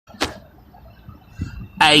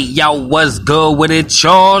Hey, yo, what's good with it,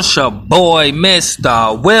 y'all? It's your boy,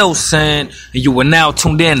 Mistah Wilson. And you are now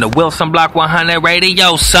tuned in to Wilson Block 100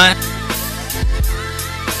 Radio, son.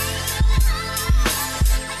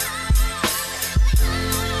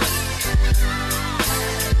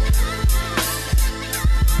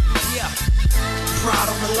 Yeah, proud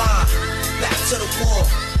on the line, back to the wall.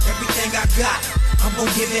 Everything I got, I'm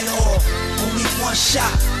gonna give it all. Only one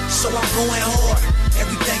shot, so I'm going hard.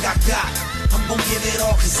 Everything I got, I'm gonna give it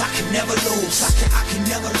all, cause I can never lose. I can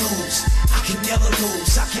never lose. I can never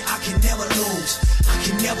lose. I can never lose. I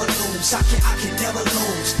can never lose. I can never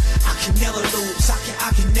lose. I can never lose.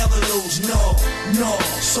 I can never lose. No.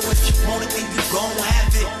 So if you want it, then you gon'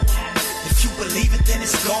 have it. If you believe it, then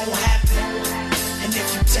it's gon' happen. And if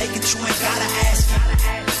you take it, you ain't gotta ask it.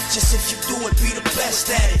 Just if you do it, be the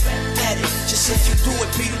best at it. Just if you do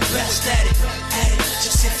it, be the best at it.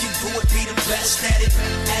 Just if you do it, be the best at it.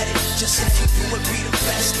 Just if you do it, be the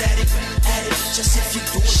best at it. Just if you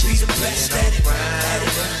do it, be the best at it. But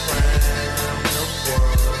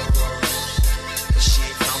she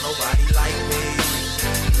ain't found nobody like me.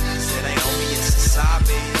 Said ain't on me, it's inside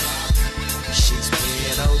me. She's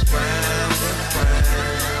been around the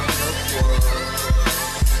world.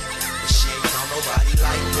 But she ain't found nobody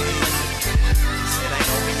like me. Said ain't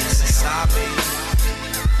on me, it's inside me.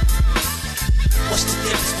 What's the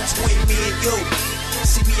difference between me and you?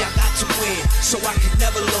 See me, I got to win, so I can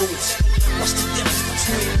never lose. What's the difference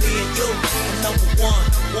between me and you? I'm number one.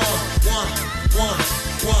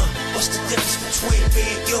 What's the difference between me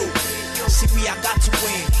and you? See me, I got to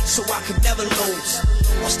win, so I can never lose.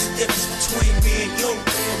 What's the difference between me and you?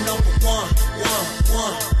 I'm number one.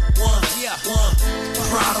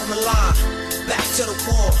 Proud on the line, back to the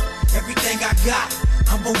wall. Everything I got,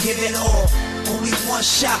 I'm gonna give it all. Only one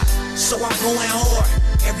shot, so I'm going hard.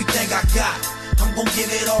 Everything I got, I'm gonna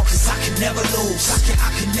give it all, cause I can never lose. I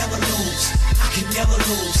can never lose. I can never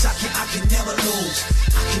lose. I can never lose.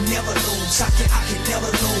 I can never lose. I can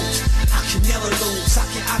never lose. I can never lose. I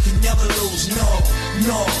can never lose.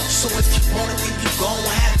 No. So if you want it, then you gon'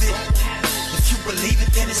 have it. If you believe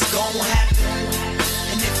it, then it's gon' happen.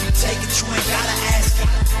 And if you take it, you ain't gotta ask it.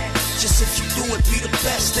 Just if you do it, be the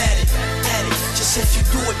best at it. Just if you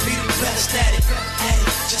do it, be the best at it.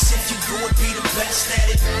 Just if you do it, be the best at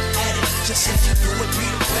it. Just if you do it, be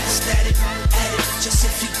the best at it. Just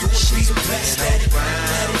if you do it, be the best at it. But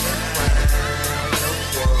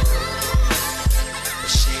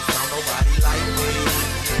she ain't found nobody like me.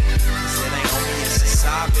 Said ain't on me, it's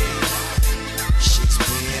inside me. She's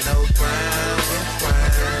been around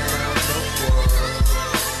the world.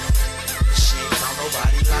 But she ain't found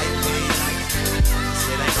nobody like me.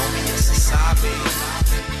 Said ain't on me, it's inside me.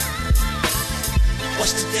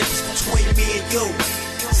 What's the difference between me and you?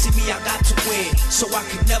 See me, I got to win, so I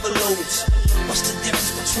can never lose. What's the difference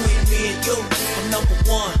between me and you? I'm number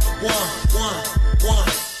one.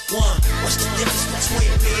 What's the difference between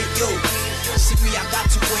me and you? See me, I got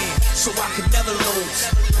to win, so I can never lose.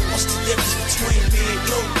 What's the difference between me and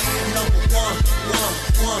you? I'm number one.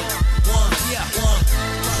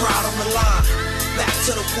 Proud on the line, back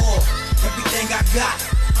to the wall. Everything I got,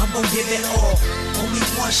 I'm gonna give it all. Only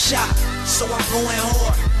one shot, so I'm going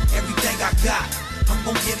hard. Everything I got, I'm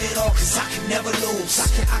gonna give it all, cause I can never lose.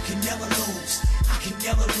 I can never lose. I can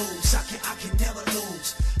never lose. I can never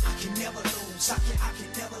lose. I can never lose. I can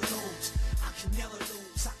never lose. I can never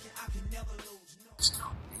lose. I can never lose.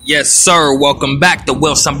 Yes, sir. Welcome back to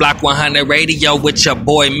Wilson Block 100 Radio with your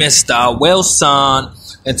boy, Mistah Wilson.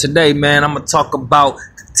 And today, man, I'm going to talk about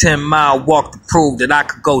the 10-mile walk to prove that I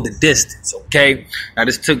could go the distance, okay? Now,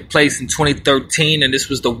 this took place in 2013, and this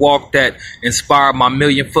was the walk that inspired my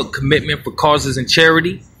million-foot commitment for causes and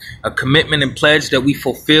charity, a commitment and pledge that we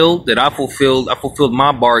fulfilled, that I fulfilled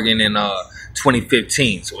my bargain in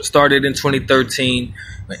 2015. So it started in 2013,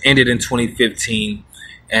 it ended in 2015,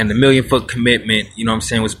 and the million-foot commitment, you know what I'm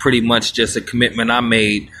saying, was pretty much just a commitment I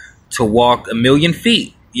made to walk 1,000,000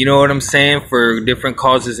 feet. You know what I'm saying? For different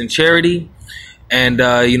causes and charity. And,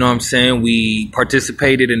 you know what I'm saying? We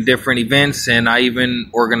participated in different events, and I even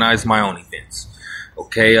organized my own events.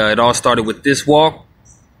 Okay, it all started with this walk.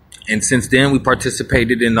 And since then, we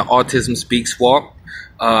participated in the Autism Speaks walk.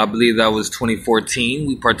 I believe that was 2014.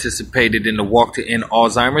 We participated in the Walk to End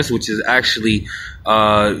Alzheimer's, which is actually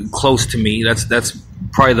close to me. That's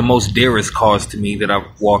probably the most dearest cause to me that I've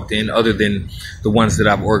walked in, other than the ones that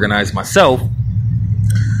I've organized myself.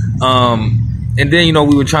 And then, you know,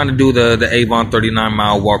 we were trying to do the Avon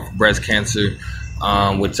 39-mile walk for breast cancer,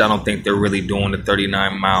 which I don't think they're really doing the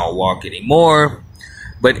 39-mile walk anymore.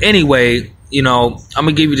 But anyway, I'm going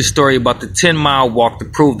to give you the story about the 10-mile walk to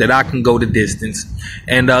prove that I can go the distance.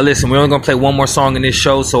 And listen, we're only going to play one more song in this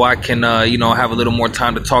show so I can, have a little more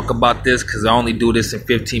time to talk about this, because I only do this in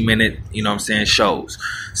 15-minute, shows.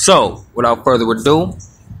 So, without further ado,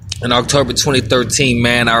 in October 2013,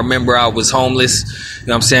 man, I remember I was homeless.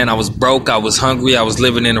 I was broke. I was hungry. I was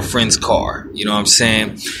living in a friend's car.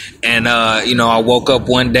 And, I woke up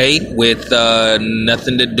one day with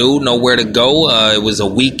nothing to do, nowhere to go. It was a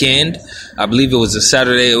weekend. I believe it was a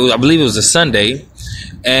Saturday. I believe it was a Sunday.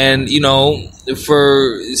 And,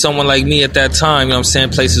 for someone like me at that time,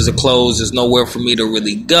 places are closed. There's nowhere for me to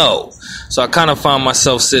really go. So I kind of found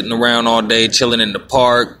myself sitting around all day, chilling in the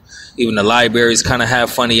park. Even the libraries kind of have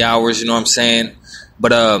funny hours,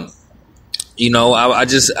 But, I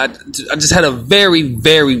just had a very,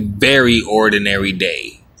 very, very ordinary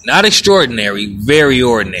day. Not extraordinary, very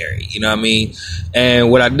ordinary, And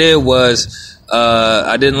what I did was,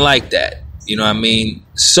 I didn't like that,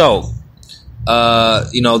 So,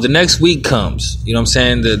 the next week comes,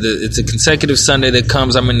 it's a consecutive Sunday that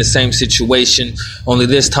comes. I'm in the same situation, only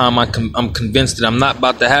this time I'm convinced that I'm not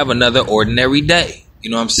about to have another ordinary day.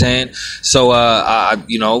 So, I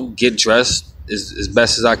get dressed as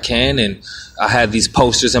best as I can. And I had these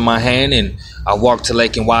posters in my hand, and I walk to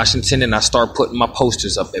Lake in Washington, and I start putting my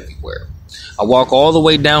posters up everywhere. I walk all the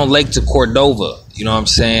way down Lake to Cordova,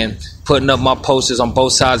 putting up my posters on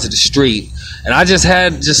both sides of the street. And I just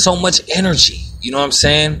had so much energy,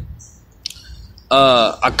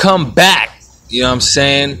 I come back,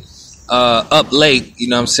 up late,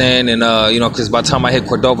 and, because by the time I hit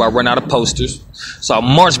Cordova, I run out of posters. So I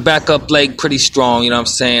march back up lake pretty strong,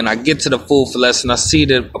 I get to the Food for Less, and I see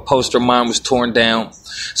that a poster of mine was torn down.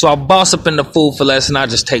 So I boss up in the Food for Less, and I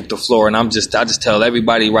just take the floor, and I just tell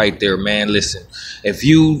everybody right there, man, listen, if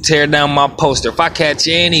you tear down my poster, if I catch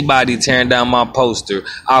anybody tearing down my poster,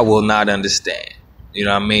 I will not understand.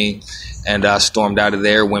 And I stormed out of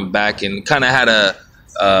there, went back, and kind of had a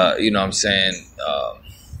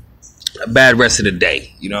bad rest of the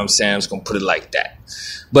day. I'm just going to put it like that.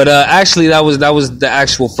 But actually, that was the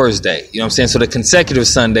actual first day. So the consecutive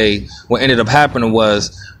Sunday, what ended up happening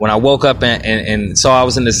was when I woke up and saw I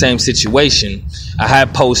was in the same situation, I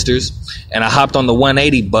had posters, and I hopped on the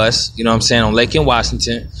 180 bus, on Lake in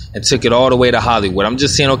Washington, and took it all the way to Hollywood. I'm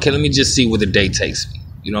just saying, okay, let me just see where the day takes me.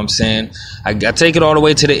 I take it all the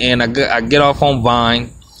way to the end. I get off on Vine,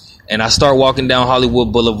 and I start walking down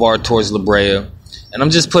Hollywood Boulevard towards La Brea. And I'm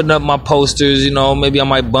just putting up my posters, maybe I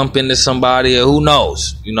might bump into somebody, or who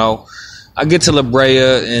knows, I get to La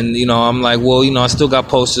Brea, and, I'm like, well, I still got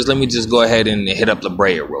posters. Let me just go ahead and hit up La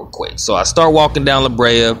Brea real quick. So I start walking down La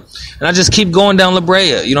Brea, and I just keep going down La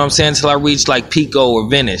Brea, until I reach like Pico or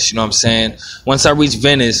Venice, Once I reach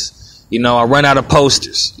Venice, I run out of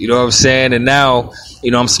posters, And now,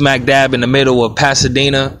 I'm smack dab in the middle of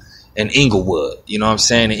Pasadena and Inglewood, In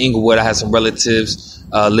Inglewood, I had some relatives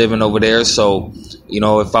living over there. So,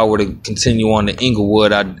 if I were to continue on to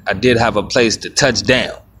Inglewood, I did have a place to touch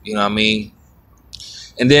down,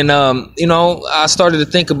 And then, I started to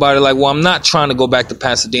think about it like, well, I'm not trying to go back to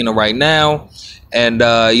Pasadena right now. And,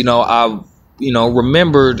 I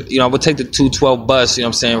remembered, I would take the 212 bus,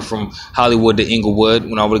 from Hollywood to Inglewood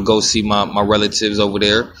when I would go see my relatives over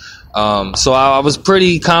there. So I was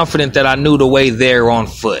pretty confident that I knew the way there on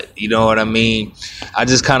foot. You know what I mean? I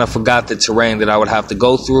just kind of forgot the terrain that I would have to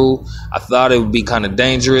go through. I thought it would be kind of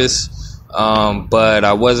dangerous, but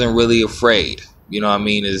I wasn't really afraid.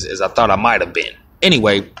 As I thought I might have been.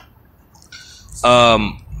 Anyway,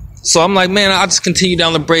 so I'm like, man, I'll just continue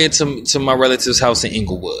down La Brea to my relative's house in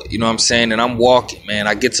Inglewood. And I'm walking, man.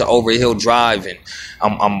 I get to Overhill Drive, and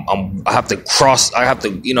I have to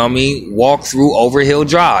walk through Overhill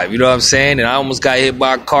Drive. And I almost got hit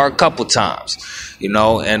by a car a couple times, and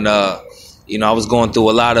I was going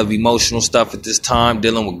through a lot of emotional stuff at this time,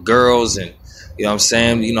 dealing with girls, and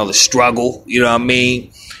the struggle,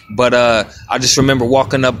 But I just remember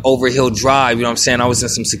walking up Overhill Drive, I was in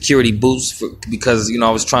some security booths because I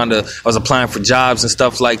was applying for jobs and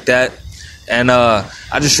stuff like that. And I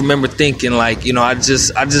just remember thinking, like, I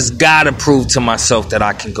just gotta prove to myself that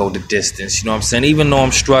I can go the distance. Even though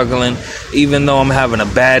I'm struggling, even though I'm having a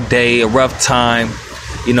bad day, a rough time,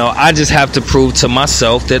 I just have to prove to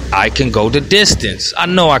myself that I can go the distance. I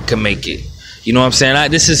know I can make it. The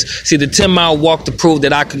 10-mile walk to prove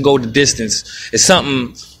that I can go the distance is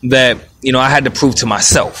something that, I had to prove to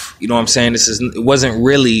myself. It wasn't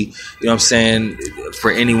really,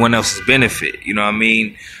 for anyone else's benefit.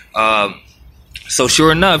 So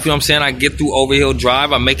sure enough, I get through Overhill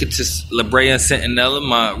Drive. I make it to Brea Centinela.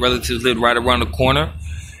 My relatives lived right around the corner,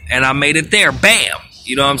 and I made it there. Bam!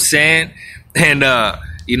 And,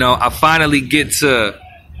 I finally get to,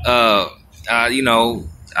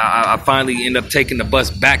 I finally end up taking the bus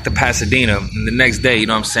back to Pasadena the next day. You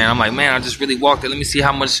know what I'm saying? I'm like, man, I just really walked it. Let me see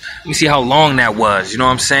how long that was. You know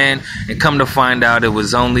what I'm saying? And come to find out, it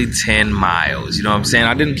was only 10 miles. You know what I'm saying?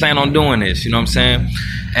 I didn't plan on doing this. You know what I'm saying?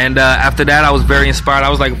 And after that, I was very inspired. I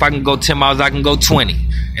was like, if I can go 10 miles, I can go 20.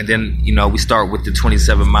 And then, we start with the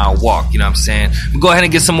 27-mile walk. You know what I'm saying? We'll go ahead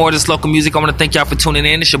and get some more of this local music. I want to thank y'all for tuning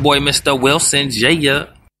in. It's your boy, Mistah Wilson. Yeah.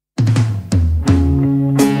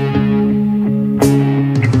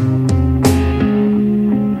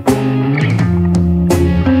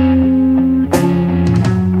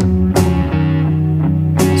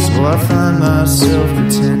 I find myself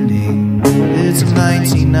pretending it's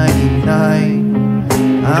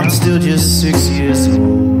 1999. I'm still just 6 years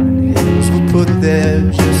old, and hills were put there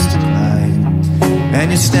just to climb.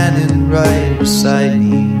 And you're standing right beside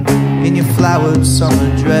me in your flowered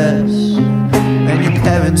summer dress. And your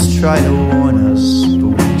parents try to warn us,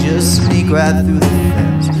 but we just sneak right through the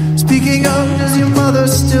fence. Speaking of, does your mother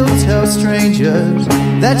still tell strangers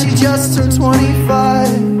that you just turned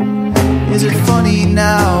 25? Is it funny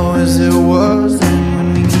now as it was then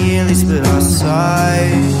when we nearly split our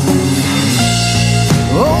sides?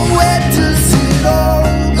 Oh, where does it all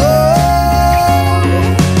go?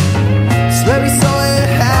 Swear we saw it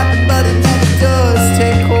happen, but it never does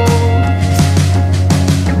take hold.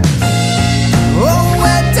 Oh,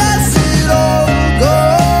 where does it all go?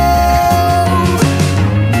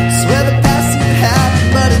 Swear the past it happened,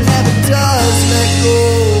 but it never does let go.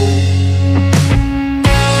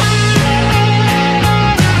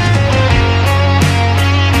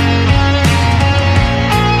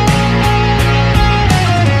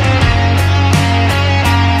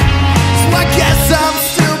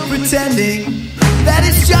 Pretending that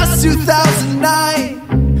it's just 2009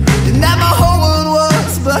 and that my whole world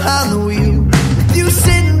was behind the wheel with you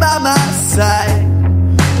sitting by my side.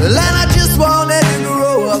 Well, and I just wanted to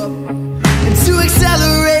grow up and to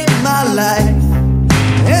accelerate my life.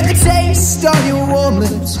 And the taste on your warm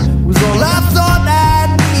lips was all I thought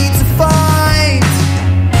I'd need to find.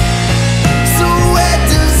 So where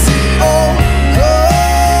does it all go?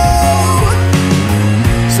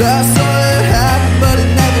 So I saw it happen, but it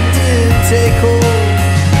never take hold.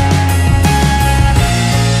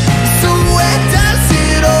 So where does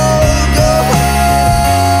it all go?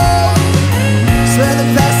 Swear the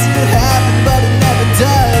past it happened, but it never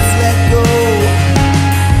does let go.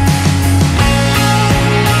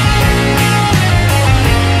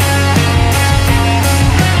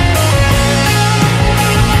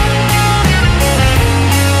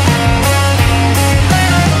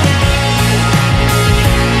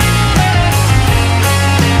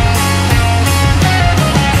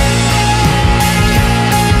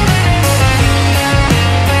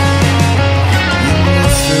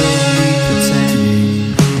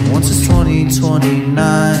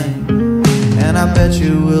 And I bet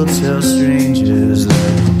you will tell strangers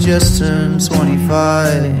that you just turned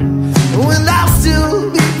 25. When I'll still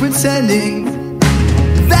be pretending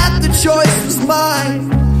that the choice was mine,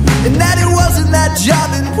 and that it wasn't that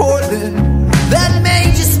job important that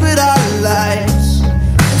made you split